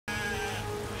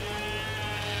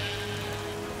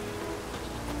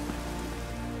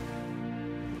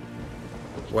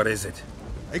What is it?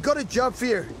 I got a job for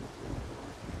you.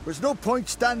 There's no point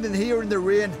standing here in the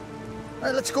rain.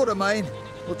 Right, let's go to mine.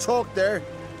 We'll talk there.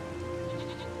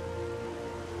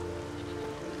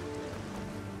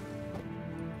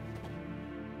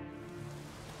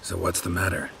 So what's the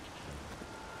matter?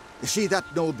 You see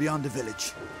that knoll beyond the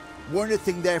village? Weren't a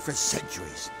thing there for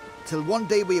centuries. Till one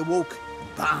day we awoke,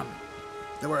 and bam!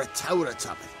 There were a tower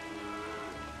atop it.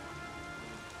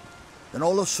 Then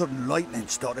all of a sudden lightning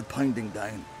started pounding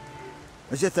down.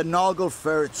 As if the Noggle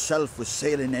Fair itself was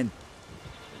sailing in.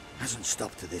 Hasn't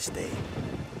stopped to this day.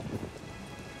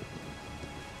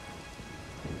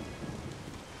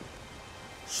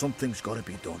 Something's got to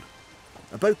be done.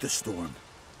 About the storm.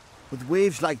 With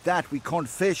waves like that, we can't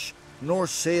fish, nor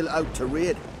sail out to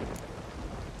raid.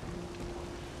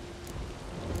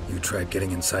 You tried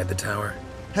getting inside the tower?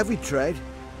 Have we tried?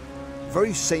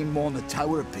 Very same morning the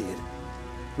tower appeared.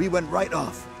 We went right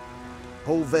off.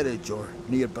 Whole village or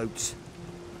nearabouts.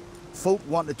 Folk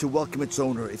wanted to welcome its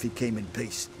owner if he came in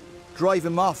peace. Drive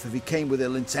him off if he came with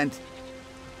ill intent.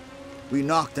 We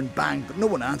knocked and banged, but no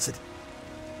one answered.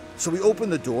 So we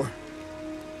opened the door,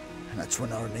 and that's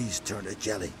when our knees turned to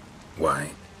jelly.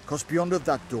 Why? 'Cause beyond of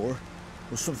that door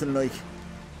was something like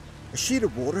a sheet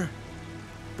of water,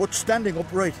 but standing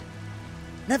upright.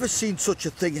 Never seen such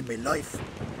a thing in my life.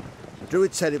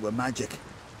 Druid said it were magic.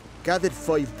 Gathered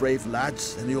 5 brave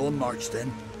lads, and they all marched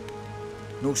in.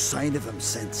 No sign of him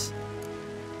since.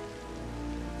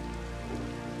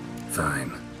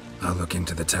 Fine. I'll look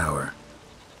into the tower.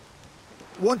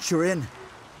 Once you're in,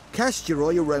 cast your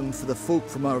eye around for the folk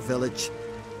from our village.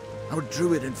 Our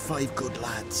druid and 5 good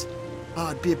lads.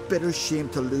 It'd be a bitter shame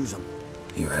to lose them.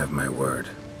 You have my word.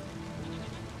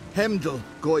 Hemdall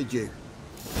guide you.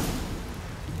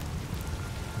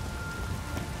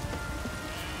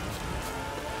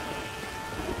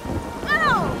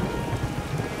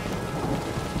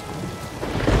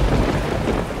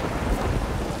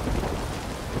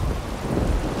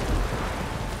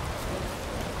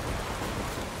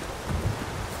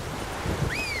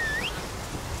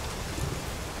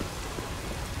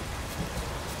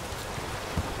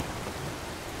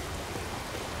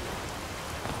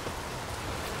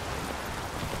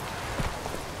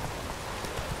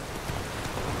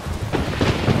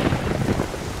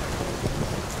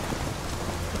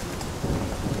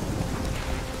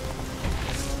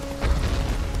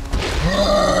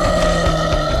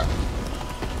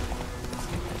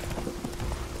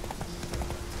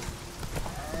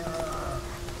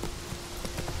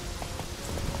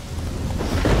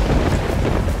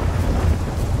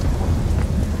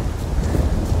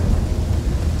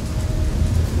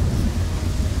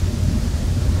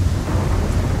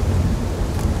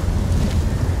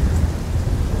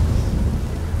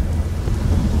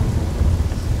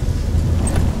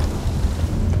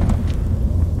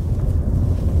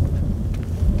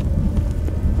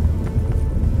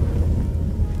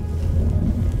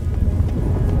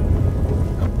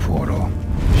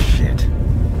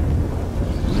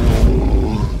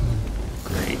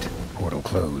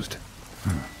 Closed.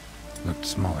 Looked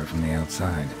smaller from the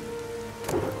outside.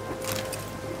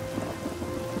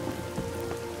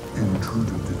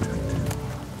 Intruder detected.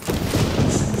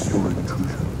 Cease your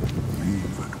intrusion.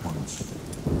 Leave at once.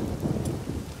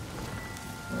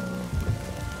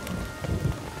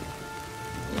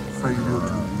 Failure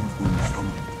to leave when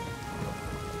summoned.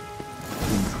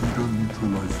 Intruder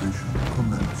neutralization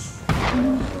commence.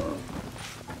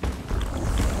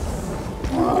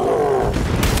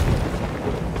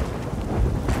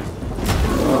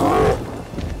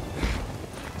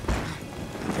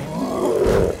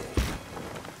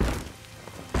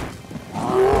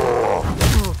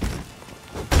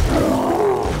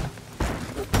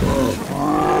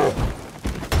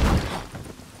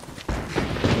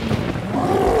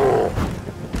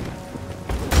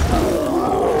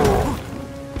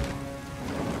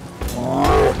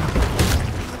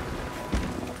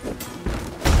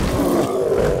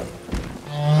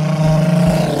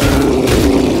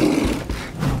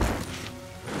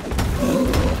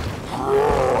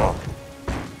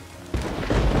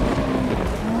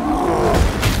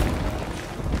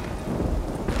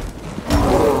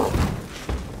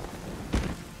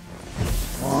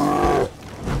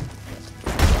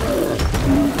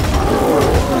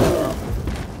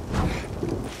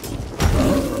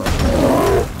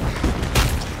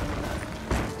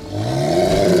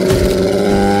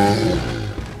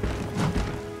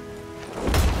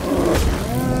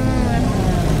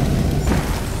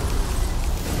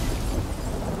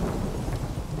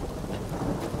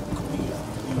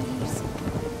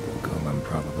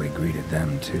 Greeted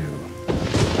them too.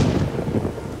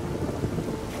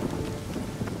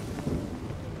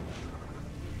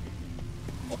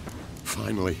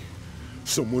 Finally,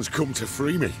 someone's come to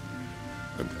free me.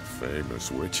 And a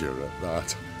famous witcher at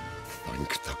that.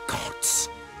 Thank the gods.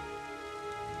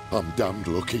 I'm damned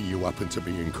lucky you happen to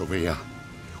be in Kovir.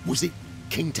 Was it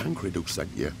King Tancred who sent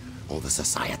you, or the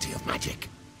Society of Magic?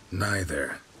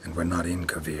 Neither, and we're not in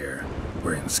Kovir.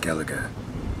 We're in Skellige.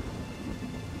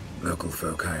 Local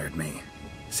folk hired me.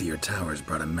 See, your towers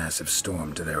brought a massive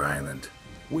storm to their island.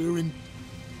 We're in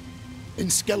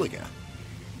Skellige?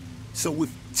 So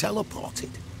we've teleported?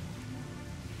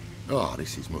 Oh,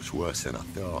 this is much worse than I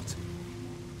thought.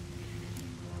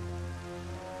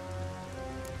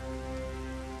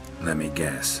 Let me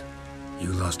guess.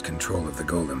 You lost control of the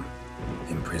golem.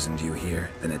 Imprisoned you here,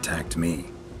 then attacked me.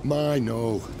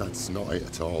 No, that's not it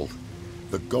at all.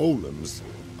 The golems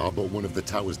are but one of the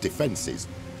tower's defenses,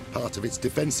 part of its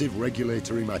defensive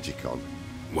regulatory magicon.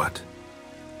 What?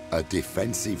 A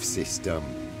defensive system.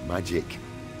 Magic.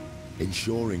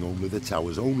 Ensuring only the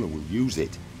tower's owner will use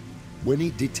it. When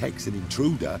it detects an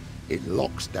intruder, it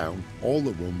locks down all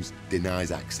the rooms,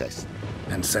 denies access.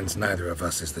 And since neither of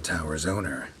us is the tower's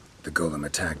owner, the golem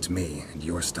attacked me, and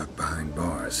you're stuck behind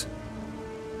bars.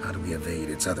 How do we evade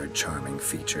its other charming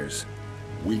features?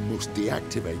 We must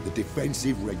deactivate the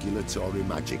defensive regulatory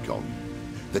magicon.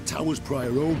 The tower's prior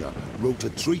owner wrote a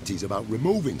treatise about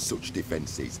removing such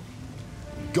defenses.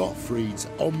 Gottfried's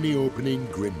omni-opening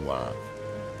grimoire.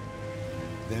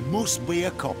 There must be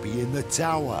a copy in the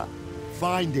tower.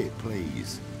 Find it,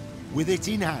 please. With it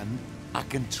in hand, I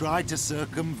can try to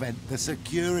circumvent the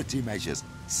security measures,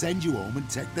 send you home and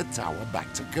take the tower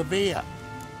back to Kovir.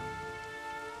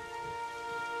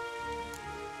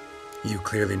 You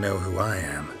clearly know who I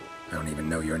am. I don't even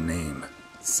know your name.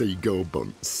 Seago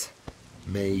Bunce.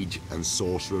 Mage and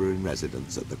sorcerer in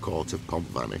residence at the court of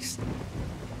Pontvanis.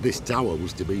 This tower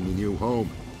was to be my new home.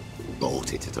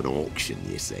 Bought it at an auction,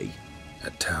 you see.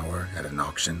 A tower at an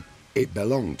auction? It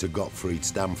belonged to Gottfried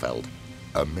Stamfeld,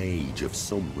 a mage of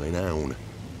some renown.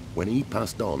 When he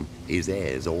passed on, his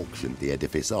heirs auctioned the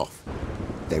edifice off.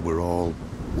 They were all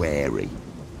wary,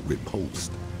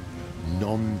 repulsed.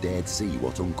 None dared see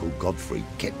what Uncle Godfrey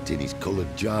kept in his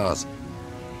coloured jars.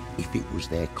 If it was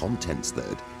their contents that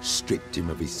had stripped him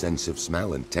of his sense of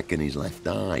smell and taken his left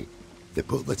eye, they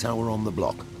put the tower on the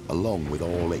block, along with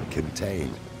all it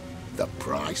contained. The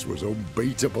price was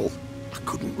unbeatable. I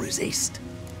couldn't resist.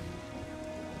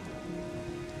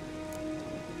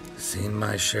 Seen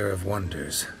my share of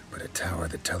wonders, but a tower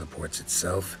that teleports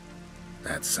itself?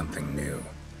 That's something new.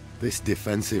 This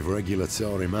defensive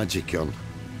regulatory magicon.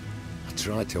 I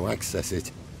tried to access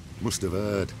it. Must have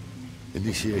heard.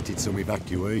 Initiated some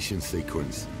evacuation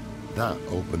sequence. That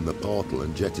opened the portal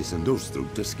and jettisoned us through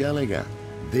to Skellige.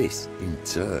 This, in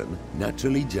turn,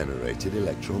 naturally generated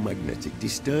electromagnetic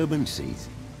disturbances.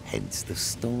 Hence the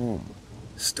storm.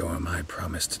 Storm I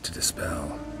promised to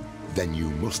dispel. Then you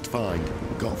must find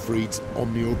Gottfried's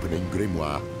omni-opening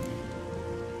grimoire.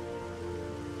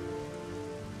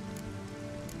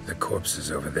 The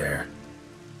corpses over there.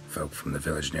 Folk from the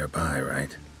village nearby,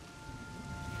 right?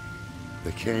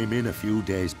 They came in a few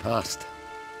days past.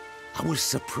 I was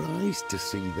surprised to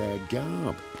see their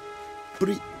garb. But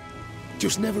it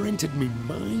just never entered me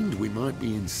mind we might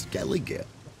be in Skellige.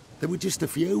 There were just a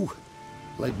few,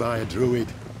 led by a druid.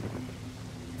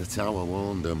 The tower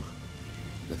warned them.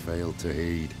 They failed to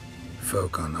heed.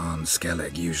 Folk on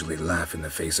Skellige usually laugh in the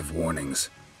face of warnings.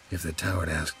 If the tower had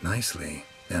asked nicely,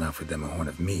 then offered them a horn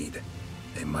of mead,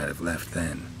 they might have left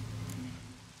then.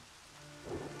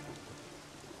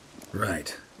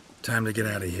 Right. Time to get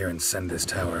out of here and send this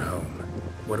tower home.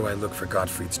 Where do I look for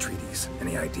Gottfried's treatise?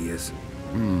 Any ideas?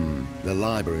 The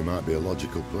library might be a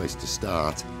logical place to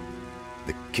start.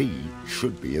 The key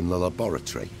should be in the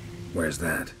laboratory. Where's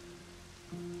that?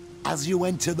 As you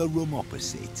enter the room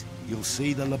opposite, you'll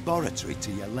see the laboratory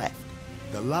to your left.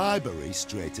 The library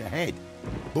straight ahead.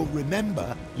 But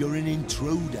remember, you're an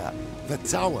intruder. The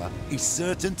tower is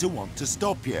certain to want to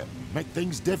stop you. Make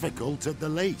things difficult at the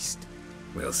least.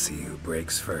 We'll see who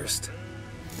breaks first.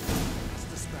 That's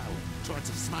the spell. Try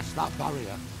to smash that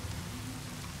barrier.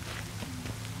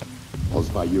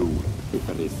 Ozvayu,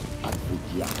 Iferis,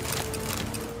 Advidya.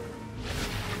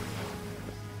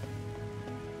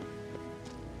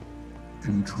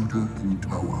 Intruder in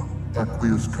tower.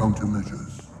 Aqueous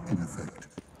countermeasures in effect.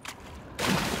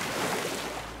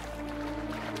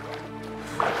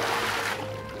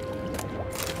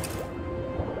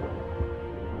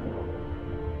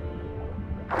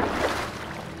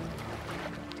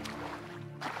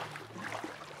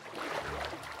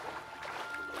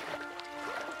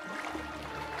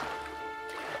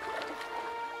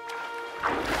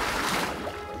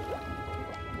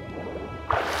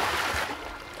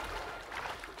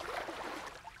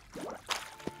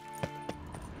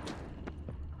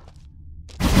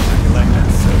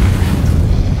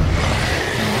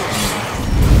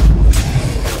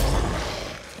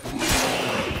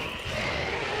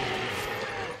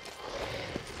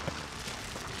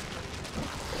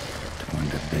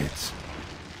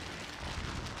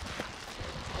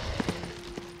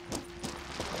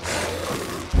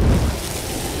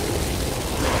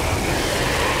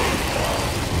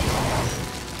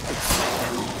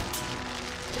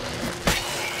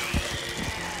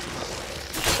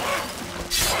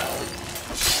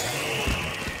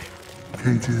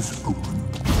 Cages open.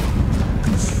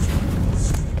 Beasts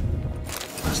released.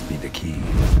 Must be the key.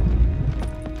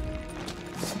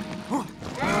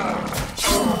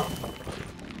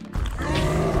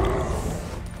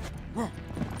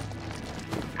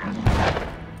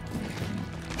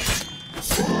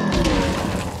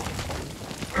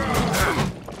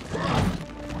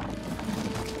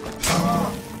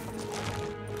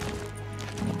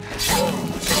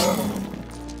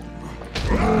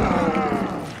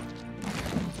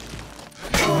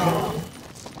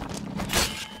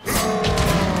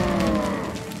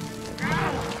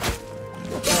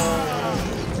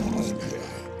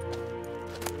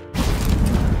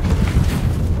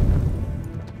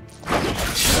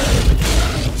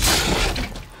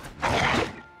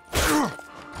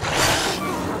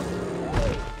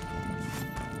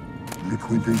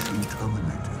 Liquidation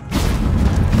terminated.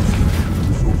 Insufficient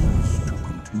resources to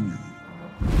continue.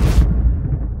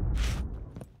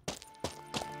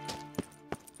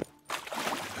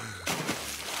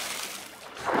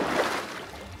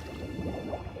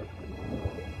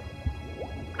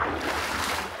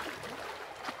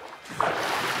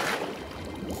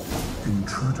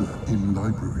 Intruder in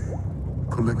library.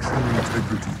 Collection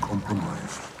integrity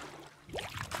compromised.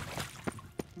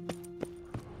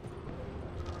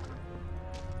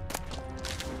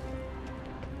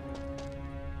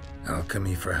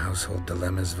 Alchemy for Household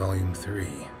Dilemmas Volume 3.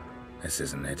 This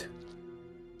isn't it.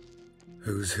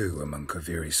 Who's who among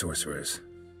Kaviri sorcerers?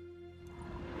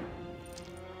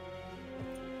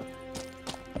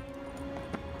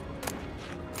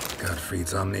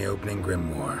 Gottfried's Omni-Opening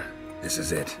Grimoire. This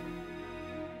is it.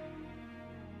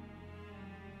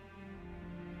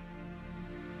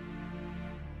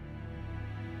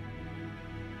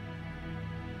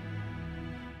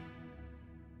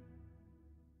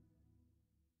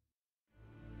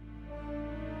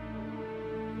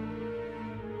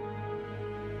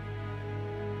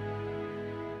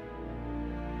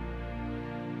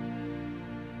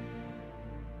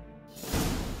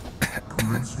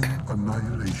 Commencing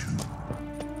annihilation.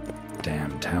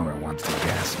 Damn tower wants to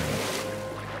gas me.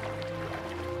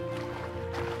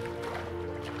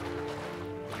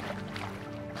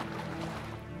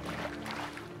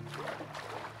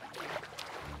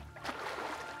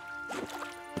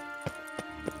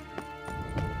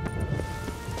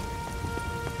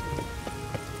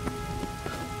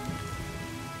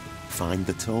 Find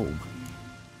the tome.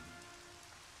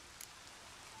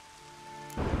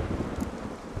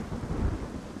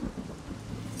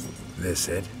 This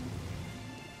it?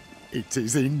 It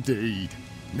is indeed.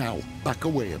 Now, back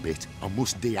away a bit. I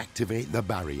must deactivate the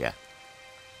barrier.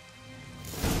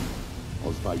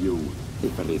 Osvayu,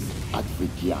 Iferis,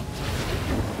 Advigiat.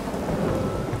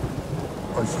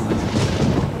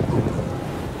 Isolation open.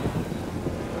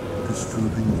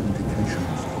 Disturbing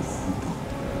indications of freedom.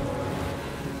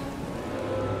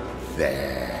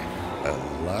 There. At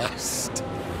last.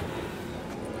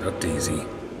 Looked easy.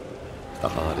 The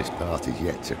hardest part is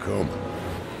yet to come.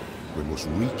 We must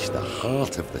reach the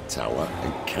heart of the tower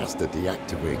and cast a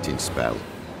deactivating spell.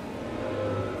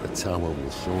 The tower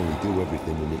will surely do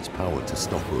everything in its power to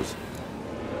stop us.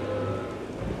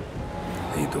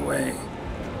 Lead the way.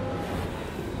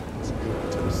 Let's go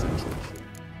to the central.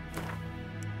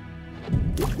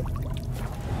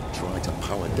 Try to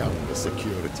power down the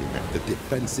security net. The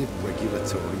defensive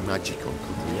regulatory magicon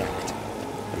could react.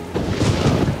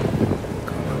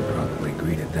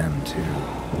 Greeted them too.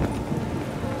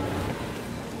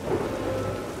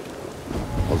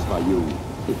 Osvayu,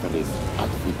 Iferis,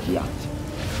 Advigiat.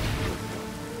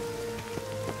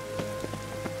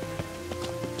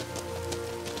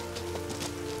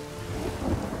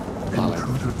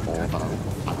 Intruder detected.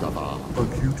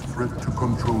 Acute threat to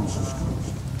control systems.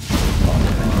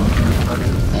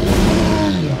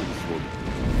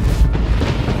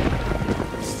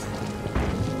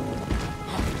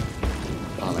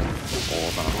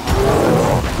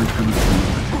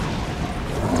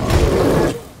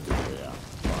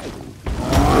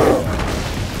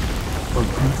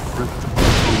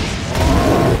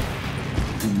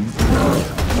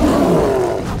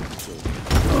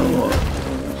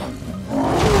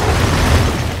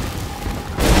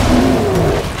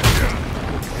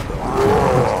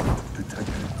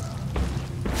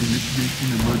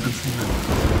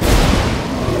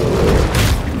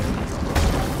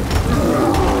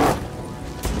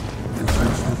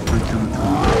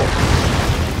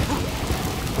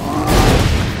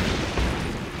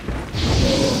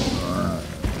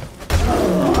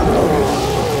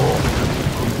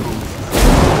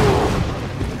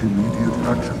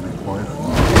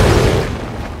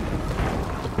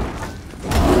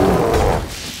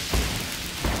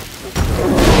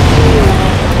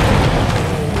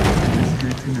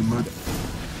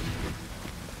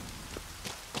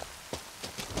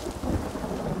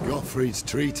 Siegfried's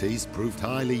treatise proved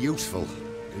highly useful.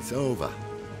 It's over.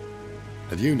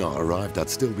 Had you not arrived, I'd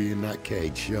still be in that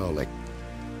cage, surely.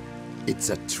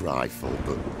 It's a trifle,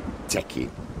 but take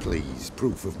it, please.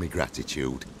 Proof of me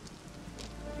gratitude.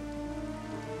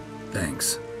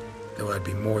 Thanks. Though I'd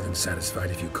be more than satisfied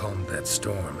if you calmed that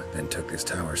storm, then took this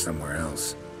tower somewhere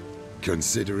else.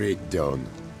 Consider it done.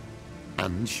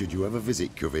 And should you ever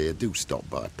visit Kuvir, do stop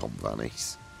by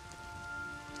Pompvanis.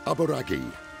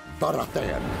 Aboragi,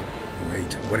 Barathan.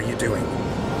 Wait, what are you doing?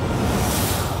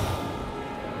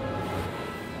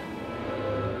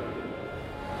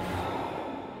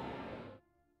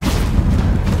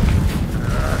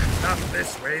 Not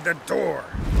this way, the door!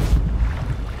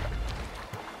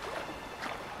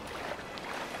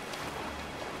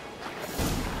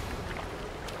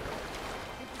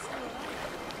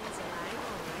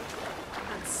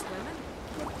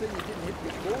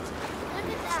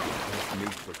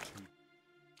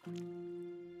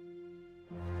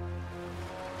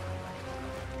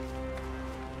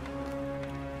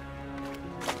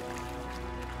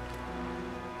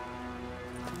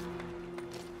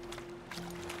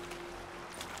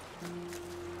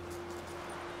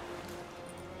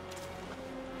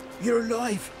 You're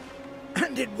alive,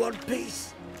 and in one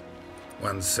piece.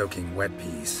 One soaking wet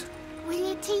piece. Will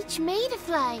you teach me to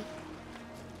fly?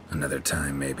 Another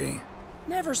time, maybe.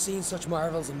 Never seen such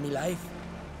marvels in me life.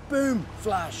 Boom,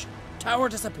 flash, tower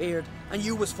disappeared, and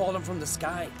you was falling from the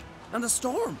sky. And the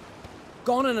storm,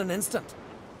 gone in an instant.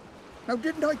 Now,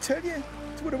 didn't I tell you?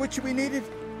 It's what which we needed.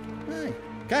 Aye.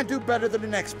 Can't do better than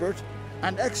an expert.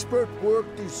 And expert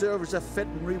work deserves a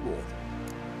fitting reward.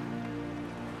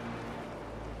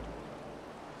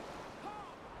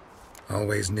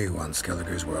 Always knew on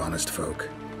Skelligers were honest folk.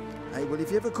 Aye, well,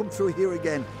 if you ever come through here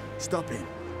again, stop in.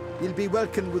 You'll be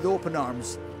welcomed with open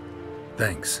arms.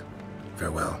 Thanks.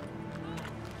 Farewell.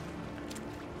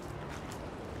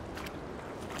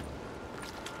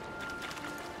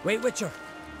 Wait, Witcher.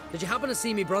 Did you happen to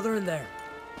see me brother in there?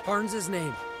 Horn's his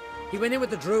name. He went in with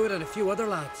the druid and a few other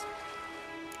lads.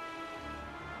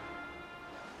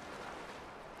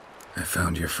 I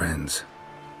found your friends.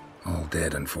 All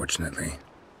dead, unfortunately.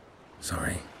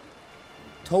 Sorry.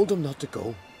 Told him not to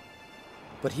go.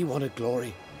 But he wanted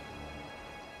glory.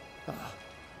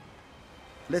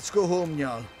 Let's go home,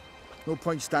 Jarl. No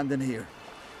point standing here.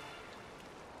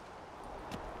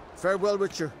 Farewell,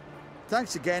 Witcher.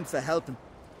 Thanks again for helping.